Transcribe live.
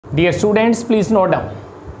Dear students, please note down.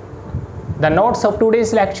 The notes of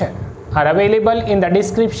today's lecture are available in the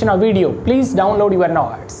description of video. Please download your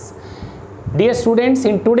notes. Dear students,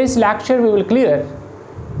 in today's lecture we will clear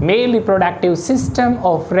male reproductive system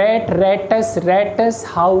of rat, rattus, rattus,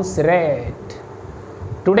 house rat.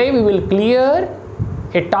 Today we will clear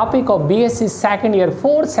a topic of BSc second year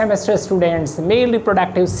 4th semester students, male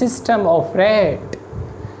reproductive system of rat,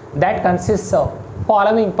 that consists of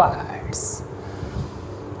following parts.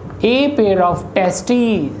 A pair of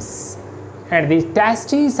testes, and these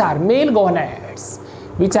testes are male gonads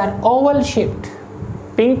which are oval shaped,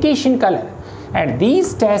 pinkish in color, and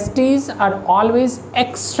these testes are always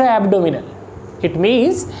extra abdominal. It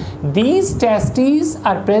means these testes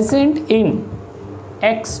are present in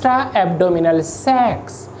extra abdominal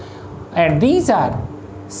sacs, and these are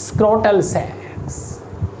scrotal sacs.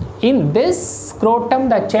 In this scrotum,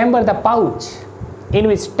 the chamber, the pouch in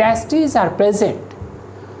which testes are present,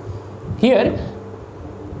 here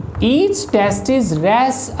each testis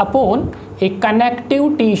rests upon a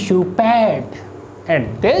connective tissue pad,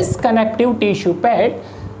 and this connective tissue pad,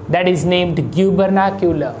 that is named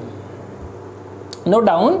gubernaculum. Note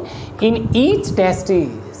down, in each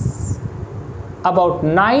testis about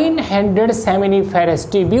 900 seminiferous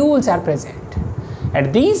tubules are present,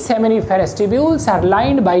 and these seminiferous tubules are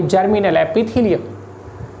lined by germinal epithelium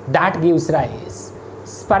that gives rise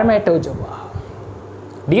spermatozoa.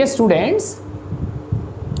 Dear students,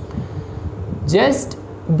 just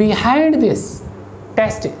behind this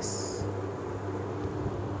testis,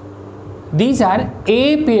 these are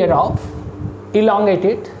a pair of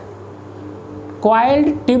elongated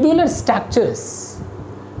coiled tubular structures.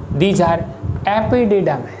 These are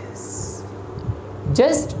epididymis.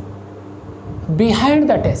 Just behind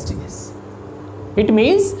the testes, it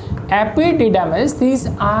means epididymis, these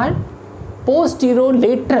are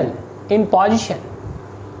posterolateral in position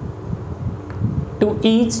to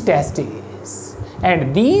each testis,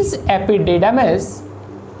 and these epididymis,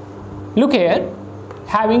 look here,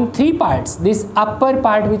 having three parts. This upper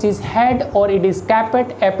part which is head or it is caput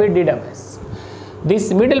epididymis,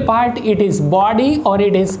 this middle part it is body or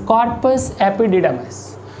it is corpus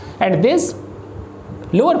epididymis, and this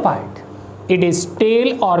lower part it is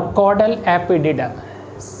tail or caudal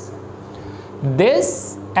epididymis.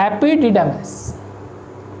 This epididymis,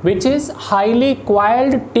 which is highly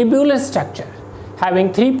coiled tubular structure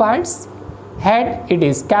having three parts, head it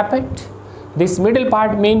is caput, this middle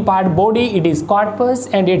part, main part, body it is corpus,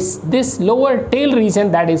 and it's this lower tail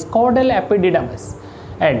region that is caudal epididymis,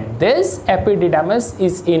 and this epididymis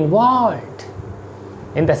is involved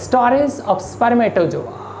in the storage of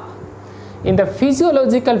spermatozoa, in the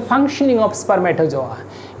physiological functioning of spermatozoa,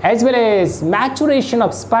 as well as maturation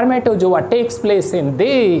of spermatozoa takes place in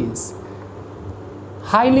these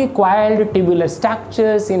highly coiled tubular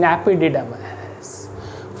structures in epididymis.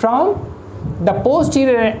 From the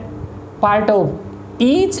posterior part of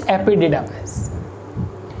each epididymis,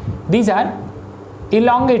 these are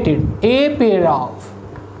elongated a pair of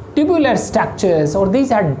tubular structures, or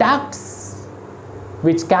these are ducts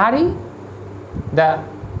which carry the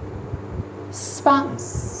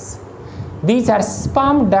sperms. These are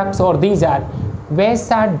sperm ducts, or these are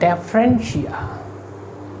vasa deferentia,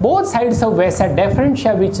 both sides of vasa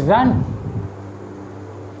deferentia which run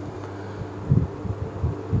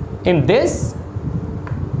in this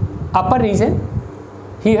upper region.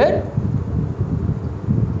 Here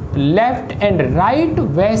left and right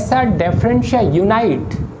vasa deferentia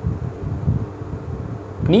unite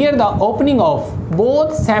near the opening of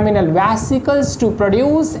both seminal vesicles to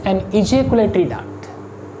produce an ejaculatory duct.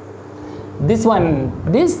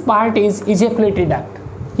 This part is ejaculatory duct.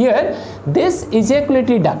 Here this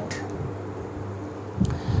ejaculatory duct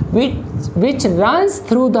which runs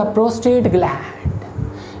through the prostate gland,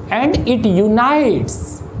 and it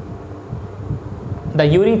unites the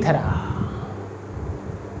urethra.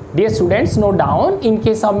 Dear students, note down, in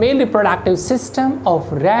case of male reproductive system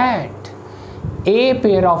of rat, a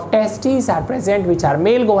pair of testes are present which are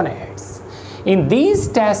male gonads. In these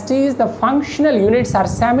testes, the functional units are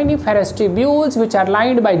seminiferous tubules which are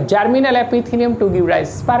lined by germinal epithelium to give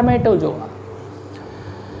rise spermatozoa.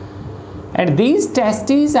 And these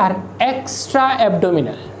testes are extra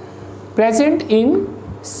abdominal, present in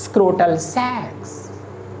scrotal sacs.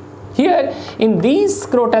 Here in these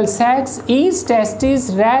scrotal sacs, each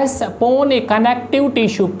testis rests upon a connective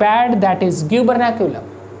tissue pad that is gubernaculum.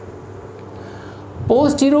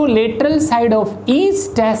 Posterolateral side of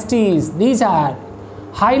each testis, these are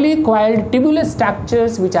highly coiled tubular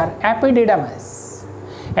structures which are epididymis,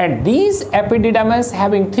 and these epididymis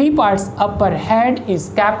having three parts: upper head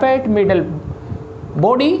is caput, middle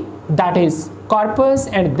body that is corpus,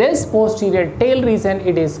 and this posterior tail region,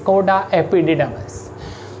 it is coda epididymis.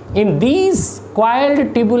 In these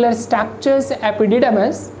coiled tubular structures,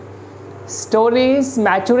 epididymis, storage,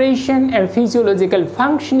 maturation and physiological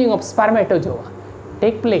functioning of spermatozoa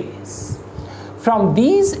take place. From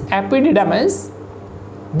these epididymis,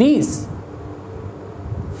 these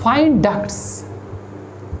fine ducts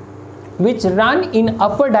which run in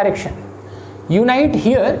upper direction unite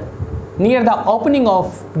here near the opening of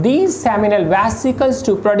these seminal vesicles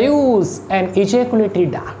to produce an ejaculatory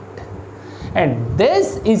duct. And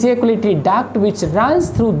this ejaculatory duct which runs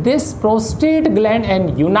through this prostate gland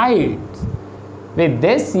and unites with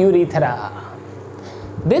this urethra.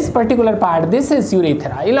 This particular part, this is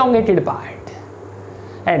urethra, elongated part.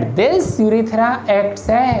 And this urethra acts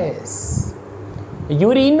as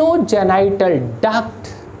urinogenital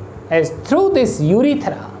duct, as through this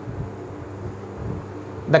urethra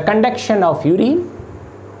the conduction of urine,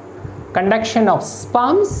 conduction of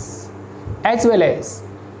sperms, as well as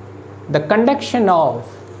the conduction of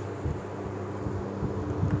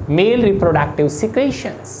male reproductive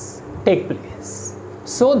secretions take place.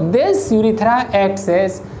 So this urethra acts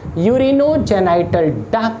as urinogenital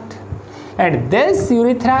duct, and this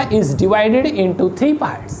urethra is divided into three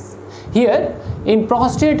parts. Here in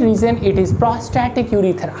prostate region, it is prostatic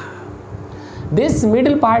urethra. This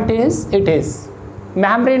middle part is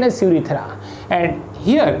membranous urethra, and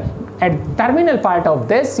here at terminal part of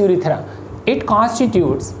this urethra, it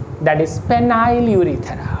constitutes, that is, penile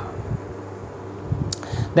urethra.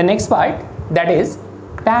 The next part, that is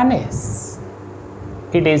penis.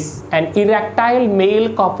 It is an erectile male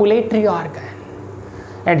copulatory organ,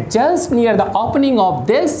 and just near the opening of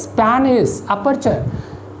this penis aperture,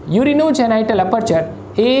 urinogenital aperture,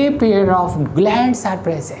 a pair of glands are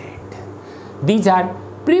present. These are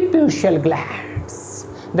preputial glands.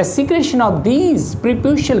 The secretion of these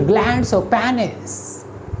preputial glands of penis,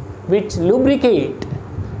 which lubricate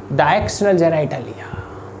the external genitalia.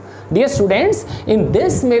 Dear students, in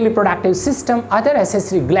this male reproductive system, other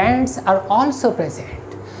accessory glands are also present.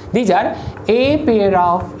 These are a pair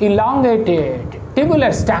of elongated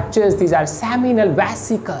tubular structures. These are seminal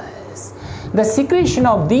vesicles. The secretion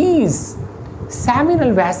of these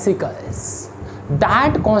seminal vesicles,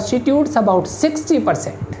 that constitutes about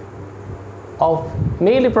 60% of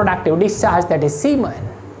male reproductive discharge, that is semen.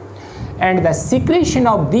 And the secretion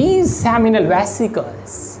of these seminal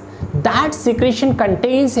vesicles, that secretion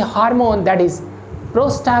contains a hormone, that is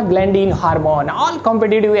prostaglandin hormone. All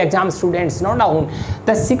competitive exam students know down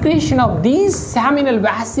the secretion of these seminal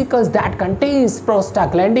vesicles that contains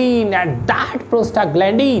prostaglandin, and that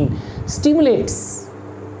prostaglandin stimulates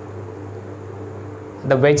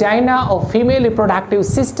the vagina of female reproductive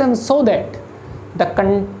system, so that the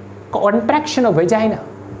contraction of vagina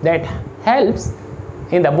that helps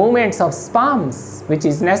in the movements of sperms, which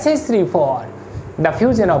is necessary for the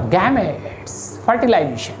fusion of gametes,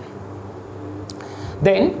 fertilization.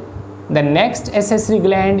 Then the next accessory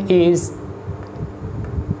gland is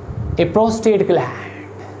a prostate gland,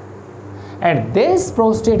 and this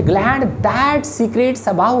prostate gland that secretes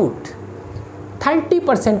about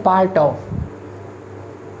 30% part of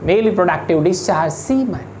male reproductive discharge,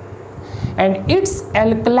 semen, and its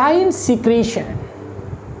alkaline secretion,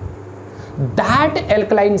 that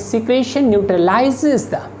alkaline secretion neutralizes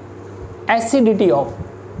the acidity of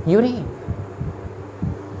urine,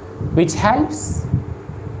 which helps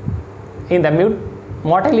in the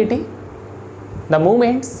motility, the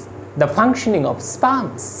movements, the functioning of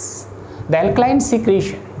sperms. The alkaline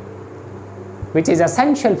secretion, which is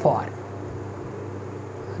essential for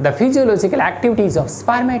the physiological activities of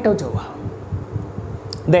spermatozoa.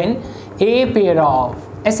 Then a pair of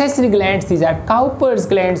accessory glands, these are Cowper's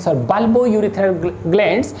glands or bulbourethral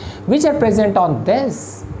glands, which are present on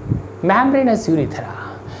this membranous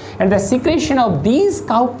urethra, and the secretion of these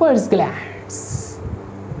Cowper's glands,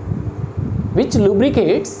 which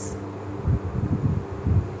lubricates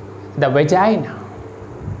the vagina,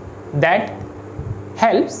 that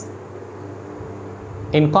helps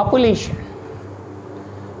in copulation.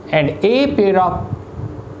 And a pair of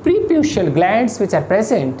preputial glands which are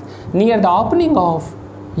present near the opening of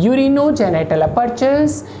urinogenital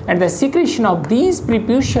apertures, and the secretion of these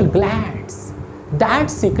preputial glands, that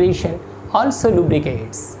secretion also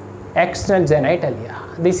lubricates external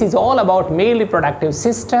genitalia. This is all about male reproductive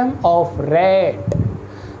system of rat,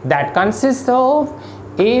 that consists of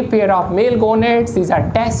a pair of male gonads, these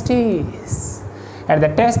are testes, and the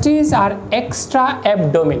testes are extra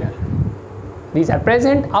abdominal. These are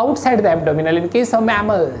present outside the abdominal in case of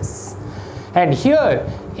mammals. And here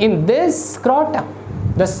in this scrotum,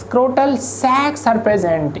 the scrotal sacs are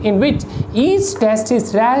present, in which each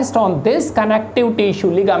testis rests on this connective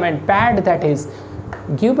tissue ligament pad, that is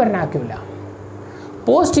gubernaculum.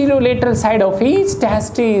 Posterior lateral side of each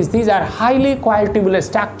testis, these are highly coiled tubular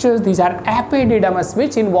structures. These are epididymis,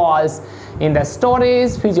 which involves in the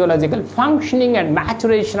storage, physiological functioning and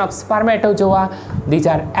maturation of spermatozoa. These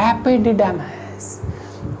are epididymis.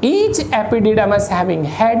 Each epididymis having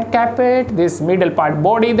head caput, this middle part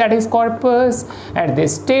body, that is corpus, and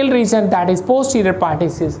this tail region, that is posterior part,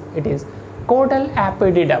 it is caudal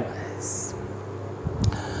epididymis.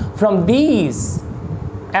 From these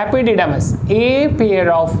epididymis, a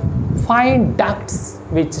pair of fine ducts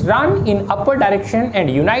which run in upper direction and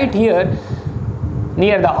unite here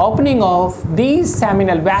near the opening of these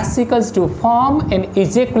seminal vesicles to form an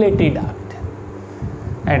ejaculatory duct.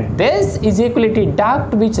 And this ejaculatory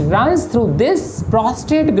duct which runs through this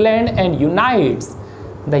prostate gland and unites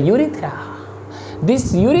the urethra.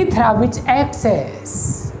 This urethra which acts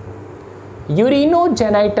as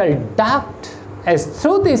urinogenital duct, as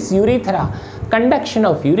through this urethra conduction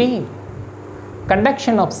of urine,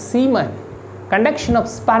 conduction of semen, conduction of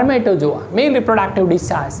spermatozoa, male reproductive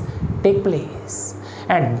discharge take place.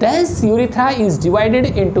 And this urethra is divided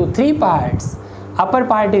into three parts. Upper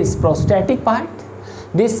part is prostatic part,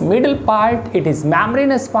 this middle part it is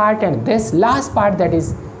membranous part, and this last part, that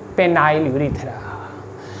is penile urethra.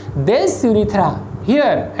 This urethra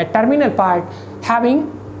here, a terminal part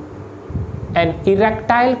having an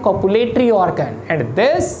erectile copulatory organ, and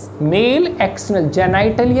this male external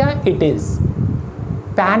genitalia, it is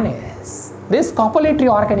penis. This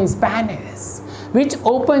copulatory organ is penis, which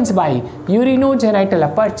opens by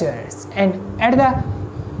urinogenital apertures, and at the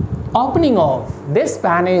opening of this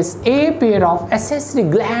penis, a pair of accessory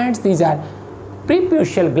glands, these are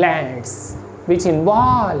preputial glands, which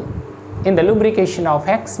involve in the lubrication of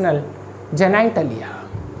external genitalia.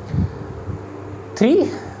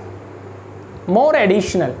 3 more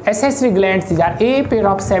additional accessory glands, these are a pair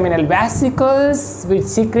of seminal vesicles which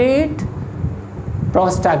secrete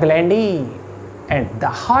prostaglandin, and the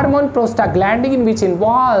hormone prostaglandin which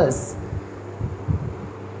involves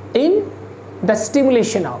in the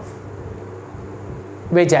stimulation of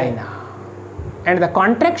vagina and the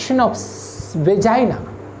contraction of vagina,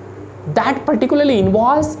 that particularly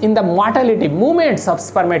involves in the motility movements of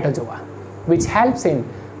spermatozoa, which helps in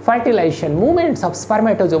fertilization movements of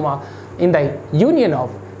spermatozoa in the union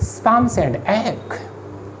of sperms and egg.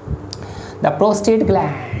 The prostate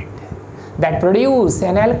gland that produce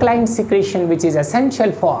an alkaline secretion which is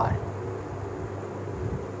essential for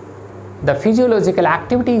the physiological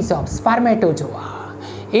activities of spermatozoa.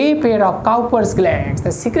 A pair of Cowper's glands,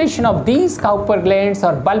 the secretion of these Cowper glands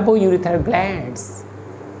or bulbourethral glands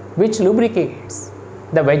which lubricates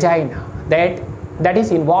the vagina, that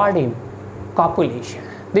is involved in copulation.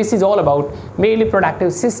 This is all about male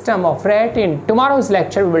reproductive system of rat. In tomorrow's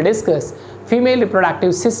lecture we will discuss female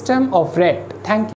reproductive system of rat. Thank you.